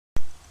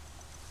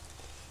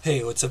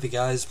Hey, what's up you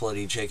guys?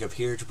 Bloody Jacob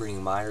here to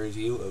bring my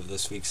review of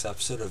this week's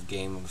episode of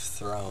Game of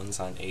Thrones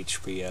on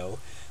HBO,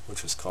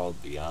 which was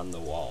called Beyond the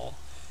Wall.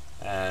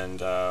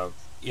 And,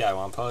 yeah, I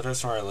want to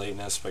apologize for my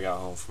lateness, but I got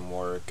home from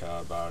work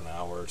about an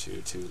hour or two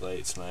too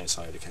late tonight,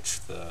 so I had to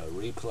catch the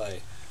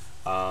replay.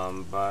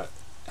 But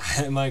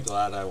am I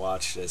glad I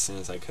watched it as soon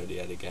as I could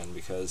yet again,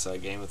 because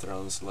Game of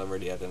Thrones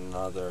delivered yet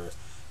another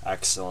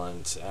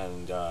excellent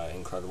and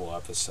incredible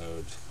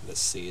episode this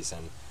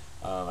season.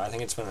 I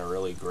think it's been a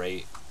really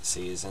great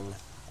season.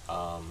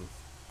 Um,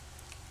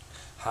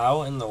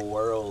 how in the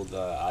world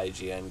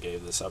IGN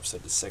gave this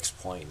episode a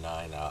 6.9,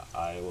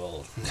 I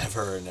will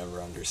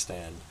never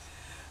understand.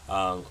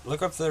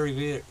 Look up the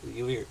review.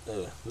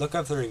 Look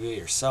up the review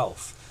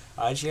yourself.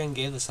 IGN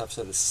gave this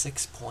episode a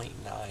 6.9.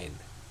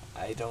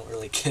 I don't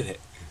really get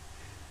it.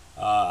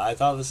 I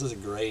thought this was a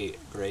great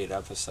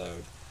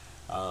episode.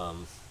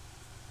 Um,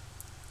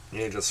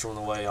 just from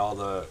the way all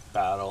the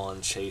battle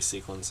and chase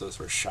sequences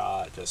were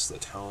shot, just the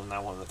tone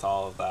that went with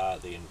all of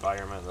that, the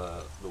environment,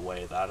 the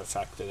way that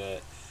affected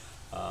it,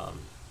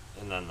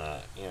 and then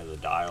the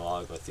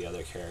dialogue with the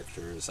other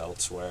characters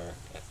elsewhere.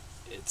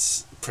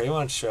 It's pretty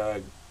much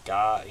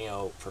got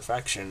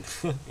perfection,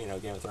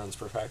 Game of Thrones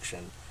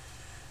perfection.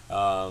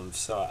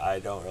 So I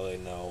don't really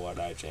know what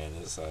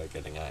IGN is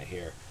getting at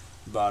here,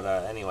 but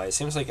anyway, it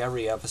seems like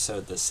every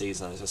episode this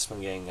season has just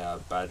been getting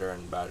better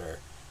and better.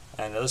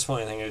 And at this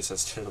point, I think it's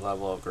just to the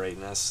level of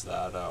greatness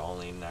that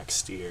only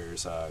next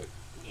year's,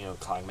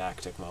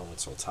 climactic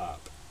moments will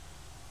top.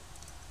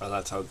 But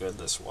that's how good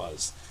this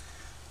was.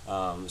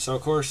 So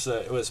of course,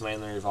 it was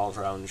mainly revolved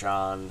around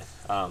Jon,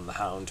 the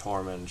Hound,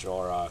 Tormund,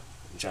 Jorah,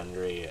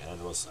 Gendry, and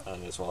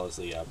as well as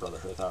the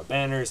Brotherhood Without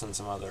Banners and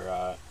some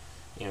other,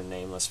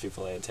 nameless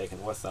people they had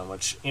taken with them,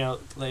 which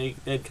they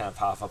did kind of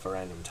pop up at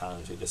random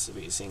times. We just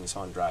be seeing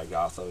someone dragged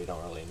off that we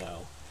don't really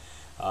know.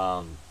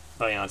 But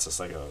it's just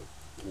like a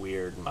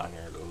weird,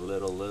 minor,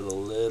 little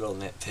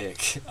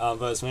nitpick.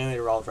 But it's mainly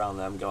revolved around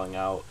them going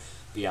out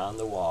beyond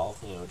the wall,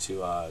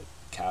 to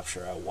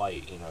capture a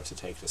White, to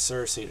take to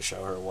Cersei to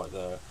show her what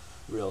the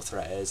real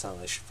threat is, and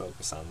they should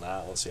focus on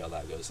that. We'll see how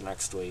that goes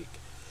next week.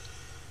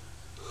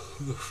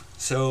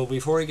 So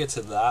before we get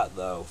to that,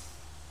 though,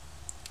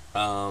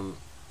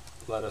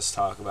 let us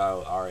talk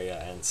about Arya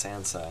and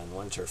Sansa and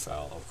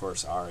Winterfell. Of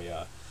course,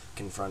 Arya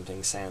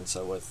confronting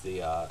Sansa with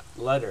the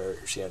letter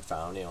she had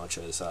found, which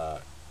was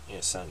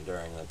sent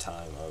during the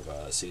time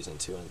of season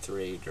 2 and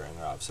 3 during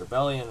Rob's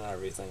rebellion and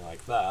everything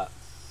like that.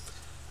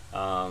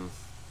 Of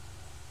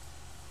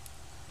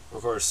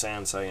course,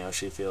 Sansa,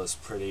 she feels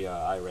pretty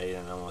irate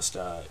and almost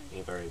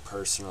very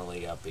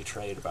personally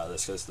betrayed about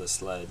this, because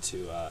this led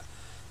to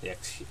the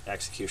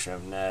execution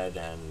of Ned,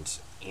 and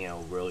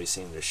really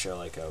seemed to show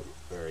like a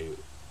very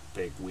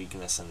big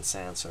weakness in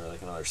Sansa, or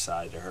like another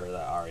side to her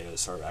that Arya was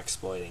sort of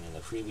exploiting in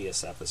the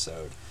previous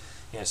episode.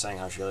 Saying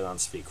how she really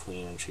wants to be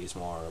queen and she's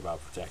more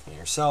about protecting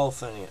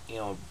herself, and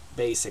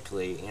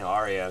basically,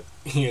 Arya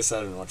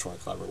said it in much more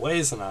clever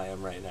ways than I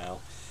am right now.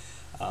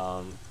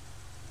 I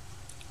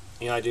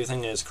do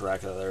think it is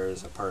correct that there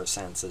is a part of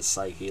Sansa's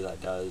psyche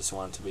that does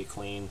want to be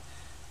queen,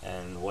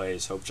 and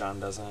ways Jon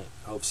doesn't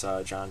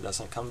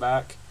come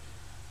back.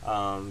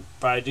 But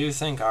I do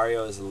think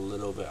Arya is a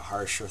little bit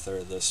harsh with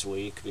her this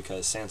week,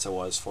 because Sansa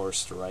was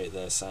forced to write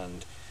this,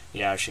 and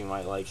yeah, she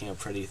might like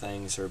pretty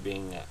things or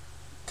being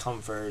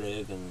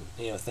comforted and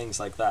things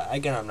like that.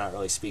 Again, I'm not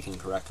really speaking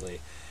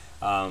correctly,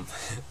 but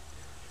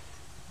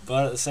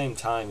at the same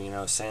time,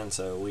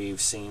 Sansa,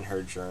 we've seen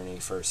her journey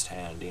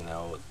firsthand.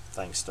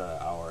 Thanks to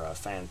our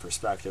fan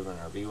perspective and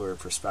our viewer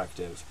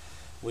perspective,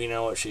 we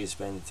know what she's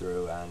been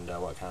through, and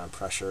what kind of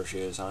pressure she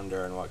was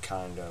under, and what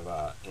kind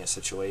of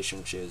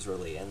situation she was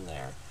really in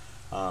there.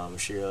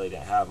 She really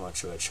didn't have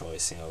much of a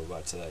choice,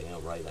 but to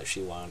write that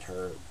she wanted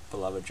her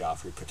beloved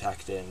Joffrey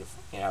protected, and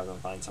have him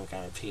find some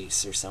kind of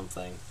peace or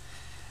something.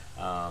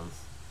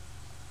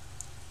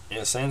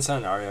 Sansa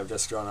and Arya have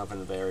just grown up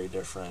in very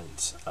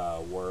different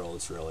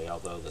worlds, really,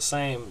 although the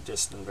same,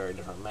 just in very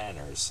different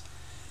manners.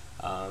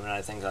 And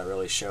I think that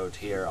really showed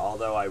here,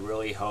 although I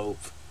really hope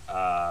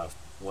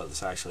what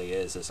this actually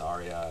is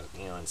Arya,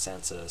 and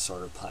Sansa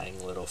sort of playing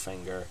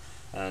Littlefinger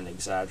and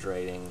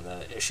exaggerating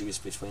the issues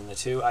between the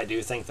two. I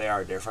do think they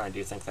are different. I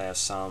do think they have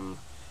some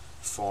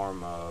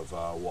form of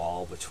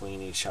wall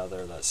between each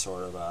other that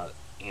sort of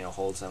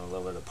holds them a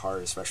little bit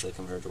apart, especially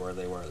compared to where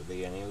they were at the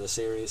beginning of the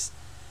series.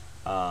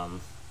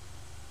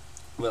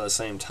 But at the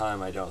same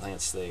time, I don't think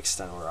it's to the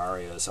extent where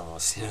Arya is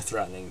almost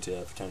threatening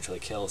to potentially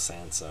kill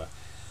Sansa.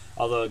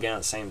 Although again, at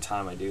the same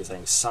time, I do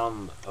think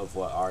some of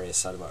what Arya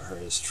said about her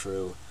is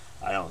true.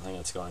 I don't think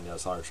it's going to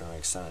as large an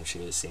extent as she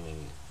is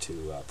seeming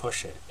to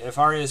push it. If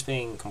Arya is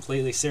being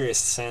completely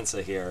serious to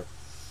Sansa here,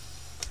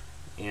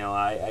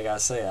 I gotta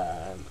say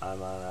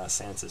I'm on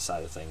Sansa's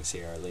side of things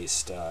here, at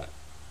least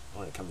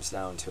when it comes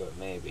down to it,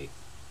 maybe.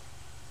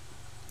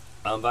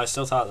 But I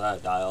still thought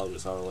that dialogue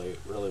was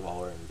really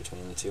well written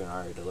between the two, and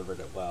Arya delivered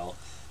it well,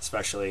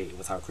 especially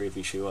with how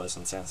creepy she was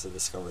when Sansa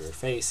discovered her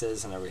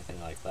faces and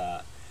everything like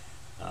that.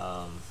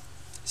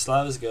 So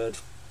that was good.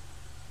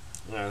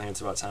 And I think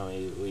it's about time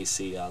we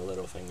see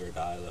Littlefinger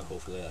die, though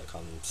hopefully that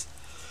comes...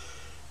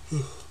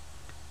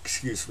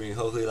 excuse me,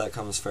 hopefully that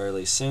comes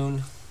fairly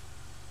soon.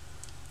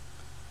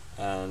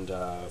 And,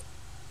 of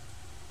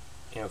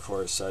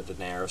course,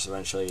 Daenerys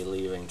eventually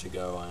leaving to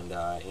go and,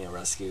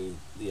 rescue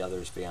the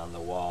others beyond the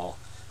wall.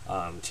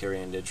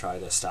 Tyrion did try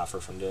to stop her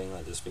from doing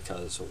that just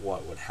because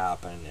what would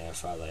happen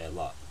if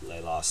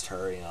they lost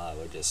her, that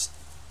would just,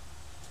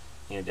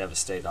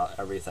 devastate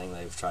everything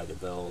they've tried to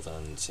build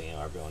and,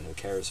 everyone who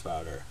cares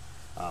about her.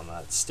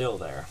 That's still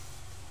there.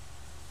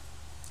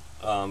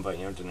 But,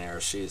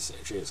 Daenerys, she's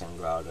going to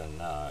go out and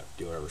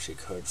do whatever she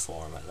could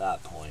for him at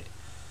that point.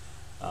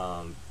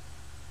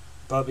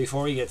 But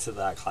before we get to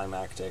that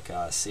climactic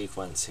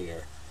sequence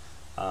here,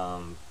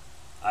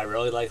 I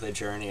really like the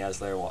journey as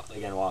they're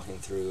again walking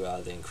through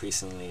the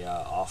increasingly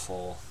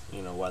awful,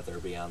 weather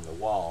beyond the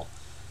wall.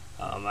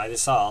 I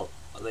just saw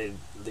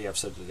the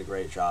episode did a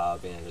great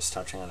job, just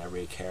touching on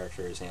every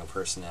character's,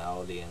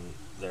 personality and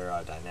their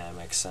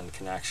dynamics and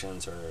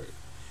connections or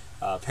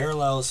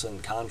parallels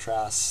and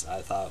contrasts.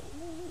 I thought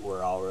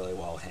were all really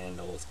well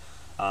handled.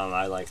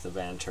 I like the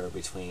banter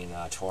between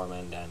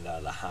Tormund and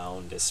the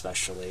Hound,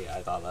 especially.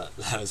 I thought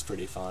that was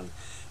pretty fun,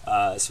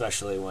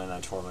 especially when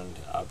Tormund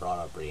brought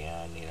up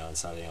Brienne, and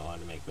said he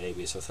wanted to make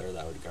babies with her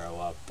that would grow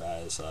up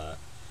as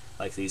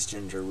like these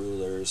ginger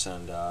rulers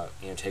and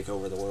take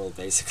over the world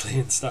basically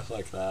and stuff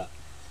like that.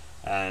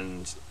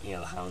 And the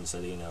Hound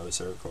said he knows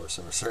her, of course,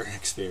 from a certain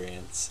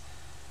experience.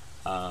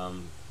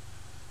 And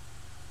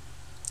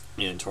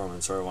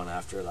Tormund sort of went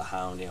after the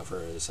Hound, for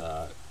his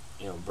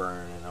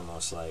burn and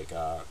almost like.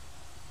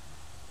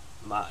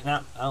 I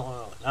don't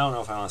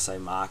know if I want to say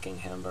mocking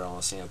him, but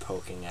almost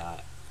poking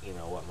at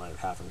what might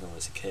have happened to him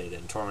as a kid.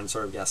 And Tormund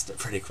sort of guessed it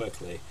pretty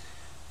quickly.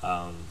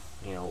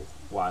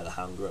 Why the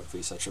Hound grew up to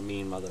be such a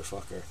mean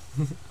motherfucker.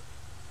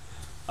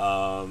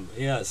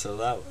 So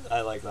that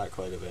I like that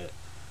quite a bit.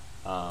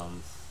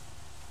 And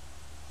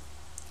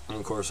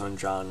of course, when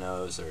Jon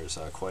knows there's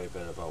quite a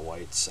bit of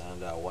Whites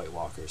and White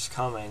Walkers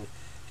coming,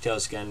 he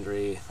tells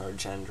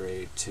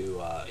Gendry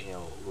to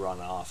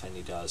run off, and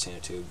he does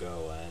to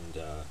go and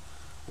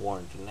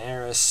warn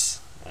Daenerys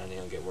and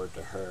get word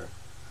to her.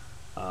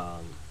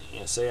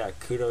 So yeah,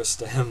 kudos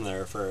to him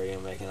there for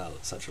making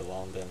that such a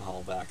long damn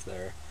haul back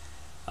there.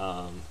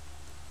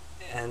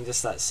 And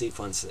just that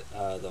sequence,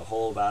 the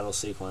whole battle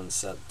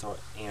sequence at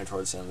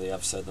towards the end of the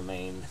episode, the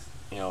main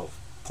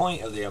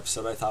point of the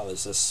episode, I thought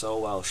was just so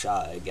well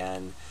shot.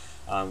 Again,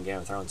 Game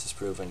of Thrones has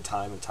proven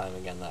time and time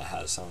again that it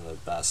has some of the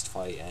best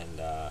fight and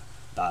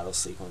battle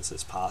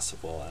sequences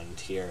possible, and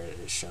here it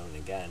is shown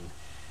again.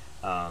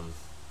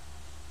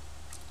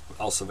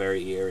 Also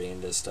very eerie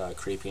and just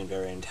creepy and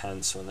very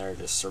intense when they're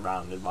just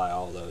surrounded by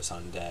all those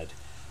undead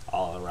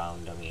all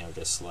around them,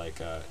 just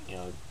like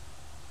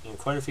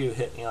quite a few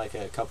like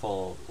a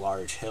couple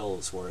large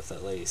hills worth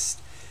at least,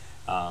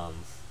 as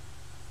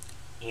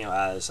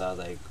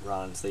they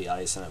run into the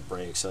ice and it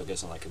breaks, so it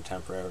gives them like a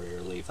temporary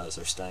relief as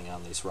they're standing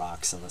on these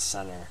rocks in the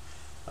center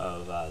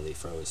of the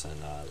frozen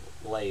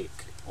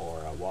lake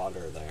or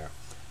water there.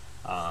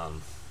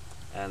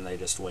 And they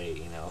just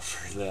wait,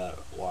 for the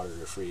water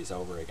to freeze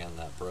over again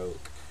that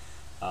broke.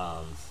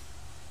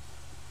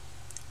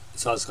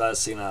 So I was glad to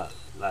see that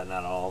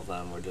not all of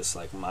them were just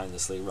like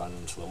mindlessly run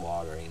into the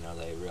water.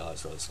 They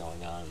realized what was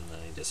going on, and then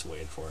they just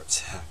waited for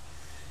it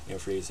to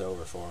freeze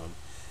over for them.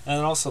 And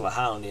then also the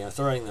Hound,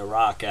 throwing the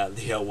rock at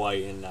the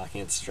White and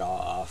knocking its jaw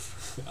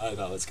off. I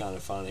thought was kind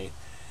of funny.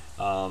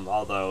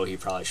 Although he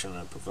probably shouldn't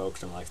have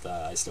provoked him like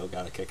that, I still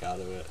got a kick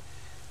out of it.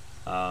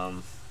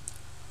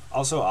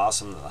 Also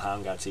awesome that the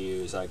Hound got to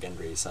use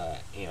Gendry's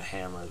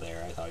hammer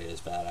there. I thought he was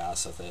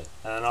badass with it.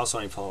 And then also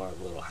when he pulled a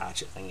little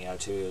hatchet thingy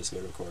out too, it was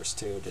good, of course,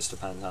 too. It just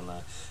depends on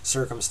the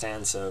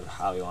circumstance of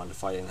how he wanted to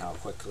fight and how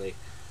quickly.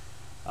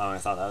 I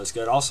thought that was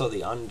good. Also the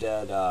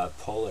undead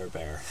polar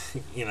bear.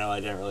 I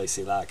didn't really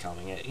see that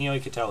coming. You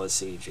could tell it was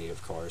CG,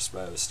 of course,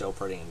 but it was still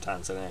pretty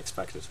intense. I didn't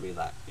expect it to be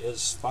that. It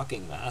was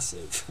fucking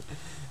massive.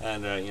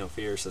 And,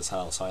 fierce as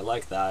hell. So I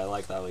like that. I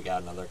like that we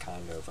got another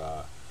kind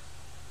of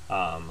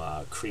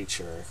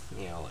creature,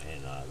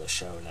 in the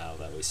show now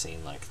that we've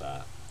seen like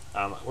that.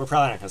 We're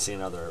probably not going to see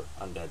another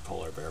undead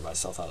polar bear, but I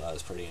still thought that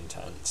was pretty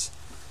intense.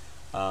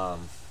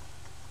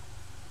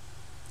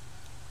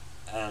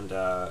 And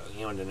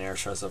when Daenerys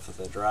shows up with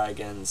the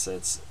dragons,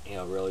 it's,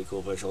 really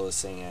cool visual to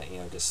seeing it,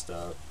 just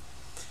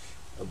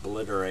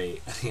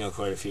obliterate,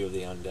 quite a few of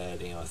the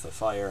undead, with the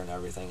fire and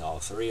everything, all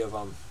three of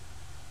them.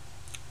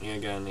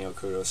 Again,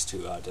 kudos to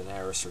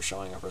Daenerys for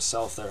showing up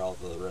herself there,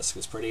 although the risk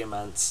is pretty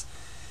immense.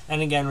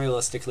 And again,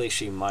 realistically,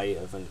 she might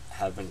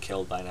have been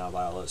killed by now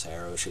by all those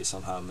arrows she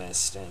somehow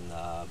missed in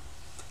the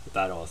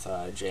battle with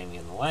Jaime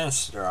and the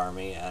Lannister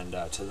army. And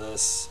to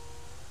this,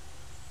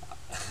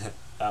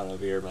 I don't know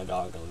if you heard my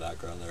dog in the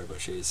background there,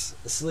 but she's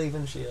asleep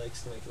and she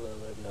likes to make a little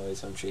bit of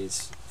noise when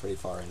she's pretty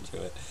far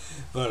into it.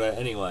 But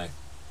anyway,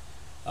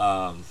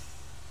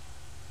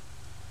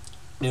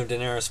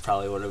 Daenerys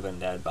probably would have been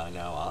dead by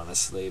now,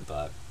 honestly,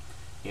 but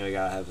we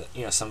gotta have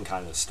some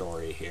kind of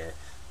story here.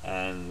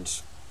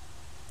 And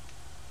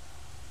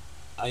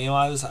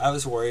I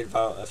was worried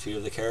about a few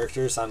of the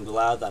characters. I'm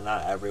glad that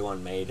not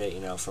everyone made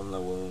it. From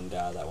the wound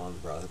that one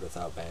brother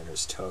without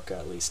banners took.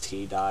 At least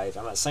he died.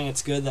 I'm not saying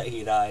it's good that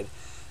he died.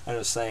 I'm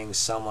just saying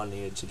someone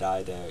needed to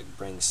die to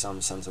bring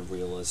some sense of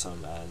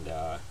realism and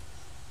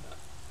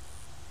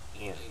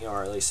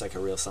or at least like a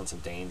real sense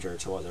of danger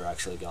to what they're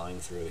actually going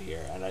through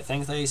here. And I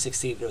think they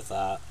succeeded with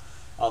that.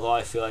 Although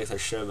I feel like there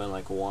should have been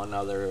like one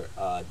other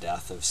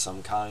death of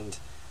some kind.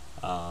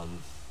 I'm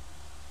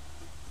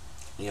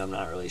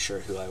not really sure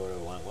who I would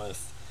have went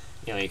with.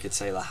 You could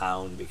say the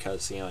Hound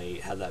because, he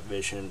had that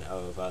vision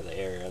of the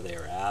area they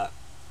were at.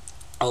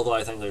 Although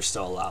I think there's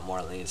still a lot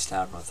more that needs to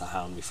happen with the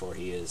Hound before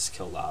he is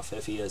killed off,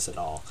 if he is at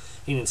all.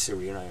 He needs to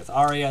reunite with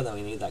Arya, then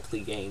we need that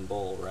Clegane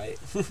Bull, right?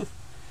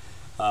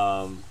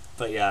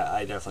 But yeah,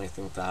 I definitely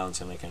think the Hound's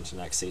going to make it into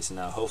next season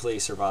now. Hopefully he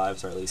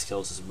survives, or at least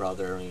kills his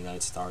brother and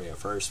unites with Arya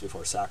first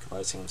before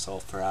sacrificing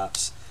himself,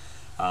 perhaps.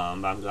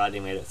 But I'm glad he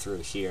made it through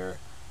here.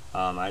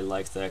 I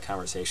like the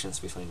conversations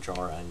between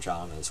Jorah and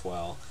Jon as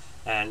well.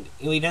 And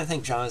we didn't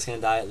think Jon was going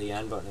to die at the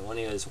end, but when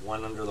he was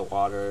one under the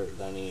water,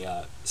 then he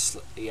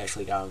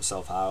actually got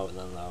himself out, and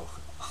then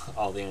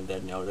all the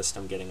undead noticed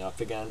him getting up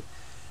again.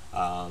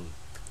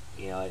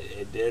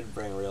 It did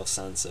bring a real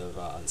sense of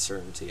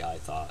uncertainty, I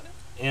thought.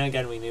 And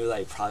again, we knew that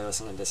he probably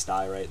wasn't going to just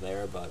die right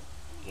there, but,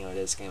 it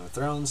is Game of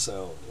Thrones,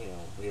 so,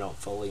 we don't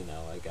fully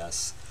know, I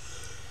guess.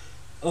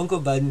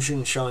 Uncle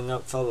Benjen showing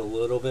up felt a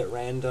little bit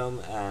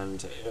random,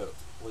 and it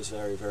was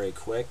very, very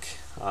quick,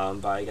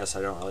 but I guess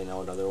I don't really know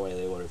what other way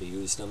they would have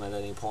used him at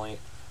any point.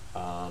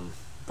 But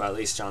at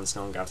least Jon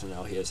Snow got to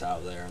know he was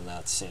out there, and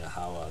that's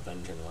how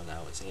Benjen went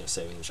out, was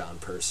saving Jon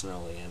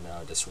personally,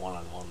 and just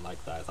one-on-one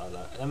like that. I thought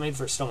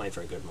that still made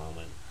for a good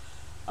moment.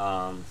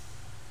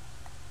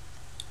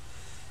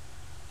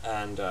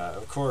 And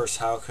of course,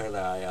 how could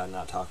I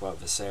not talk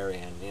about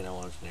Viserion,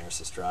 one of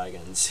Daenerys'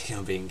 dragons,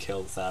 being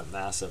killed with that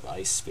massive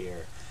ice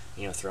spear,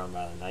 thrown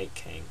by the Night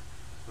King.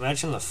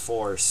 Imagine the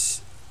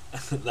force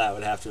that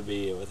would have to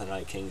be with the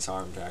Night King's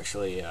arm to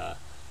actually,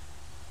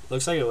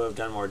 looks like it would have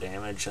done more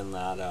damage than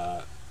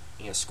that,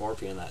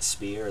 scorpion, that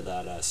spear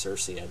that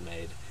Cersei had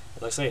made.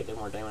 It looks like it did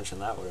more damage than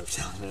that would have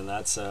done, and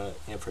that's,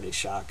 pretty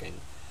shocking.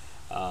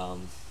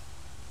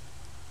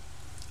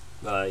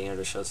 But, it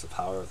just shows the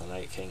power of the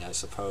Night King, I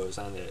suppose,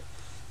 and it,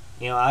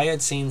 I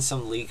had seen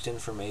some leaked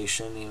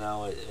information,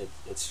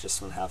 it's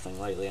just been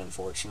happening lately,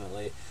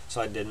 unfortunately,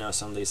 so I did know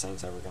some of these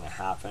things that were going to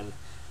happen,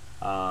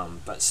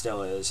 but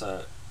still, it was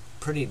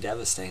pretty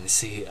devastating to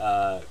see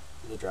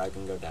the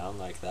dragon go down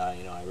like that.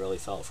 I really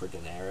felt for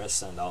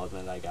Daenerys, and I'll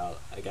admit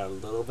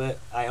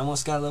I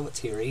almost got a little bit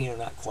teary,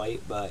 not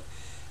quite, but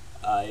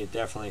I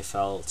definitely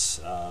felt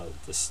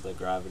the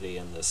gravity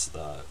and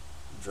the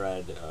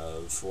dread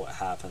of what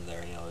happened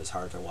there. It was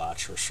hard to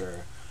watch for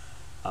sure.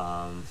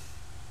 And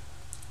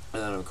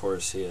then of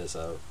course he is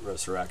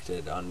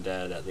resurrected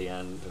undead at the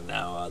end, and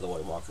now the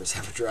White Walkers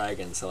have a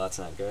dragon, so that's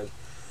not good,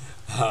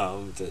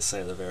 to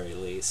say the very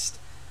least.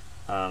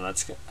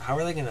 How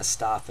are they going to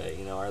stop it?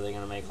 Are they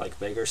going to make like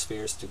bigger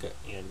spears to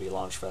be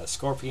launched by the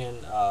scorpion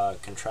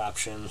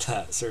contraption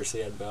that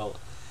Cersei had built,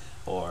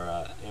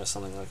 or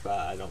something like that?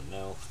 I don't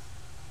know.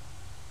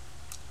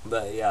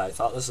 But yeah, I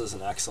thought this was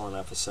an excellent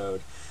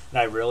episode, and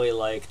I really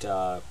liked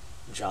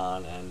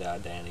Jon and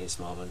Dany's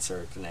moments,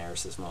 or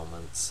Daenerys'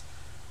 moments.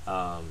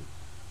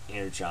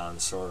 Jon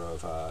sort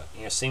of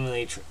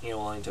seemingly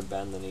willing to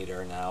bend the knee to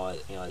her now,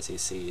 as he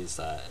sees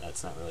that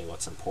that's not really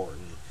what's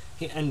important.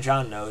 And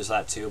Jon knows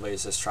that too, but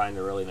he's just trying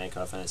to really make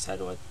up in his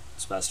head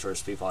what's best for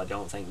his people. I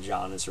don't think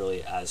Jon is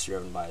really as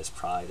driven by his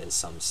pride as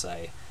some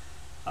say.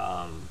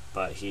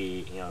 But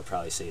he,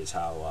 probably sees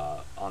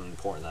how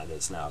unimportant that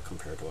is now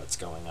compared to what's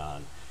going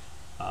on.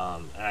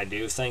 And I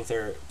do think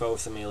they're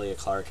both Emilia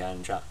Clarke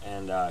and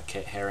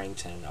Kit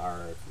Harington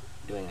are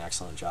doing an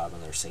excellent job in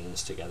their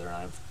scenes together.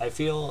 And I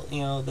feel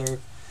they're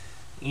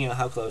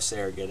how close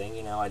they are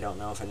getting. I don't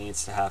know if it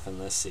needs to happen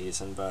this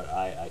season, but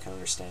I can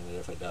understand it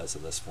if it does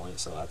at this point.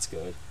 So that's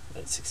good.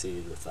 It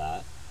succeeded with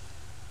that.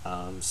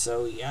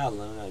 So yeah,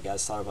 let me know what you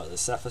guys thought about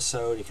this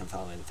episode. You can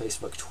follow me on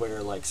Facebook,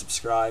 Twitter,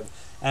 subscribe.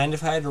 And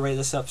if I had to rate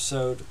this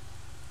episode,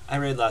 I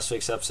rated last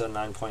week's episode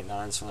 9.9, so I'm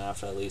going to have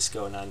to at least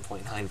go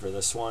 9.9 for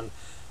this one.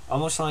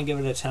 Almost want to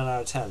give it a 10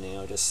 out of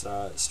 10, just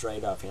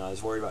straight up. I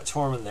was worried about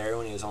Tormund there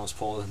when he was almost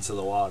pulled into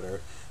the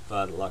water,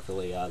 but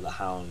luckily the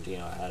Hound,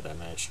 had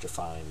managed to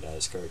find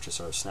his courage to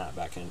sort of snap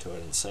back into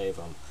it and save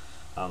him,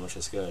 which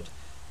is good.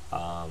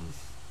 The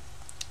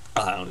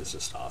Hound is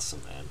just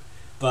awesome, man.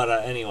 But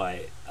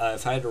anyway,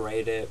 if I had to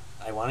rate it,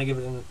 I want to give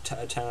it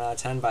a 10 out of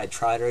 10, but I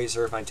try to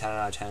reserve my 10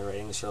 out of 10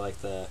 ratings for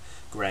the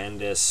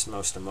grandest,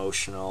 most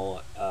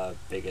emotional,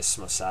 biggest,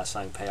 most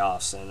satisfying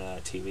payoffs in a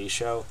TV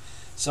show.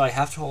 So I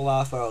have to hold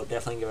off, but I'll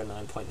definitely give it a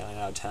 9.9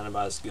 out of 10,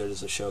 about as good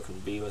as the show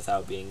can be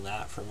without being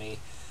that for me.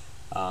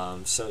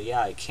 So yeah,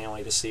 I can't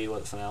wait to see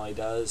what the finale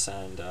does,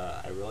 and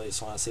I really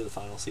just want to see the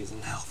final season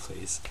now,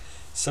 please.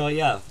 So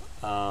yeah,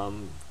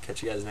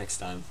 catch you guys next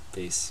time.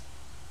 Peace.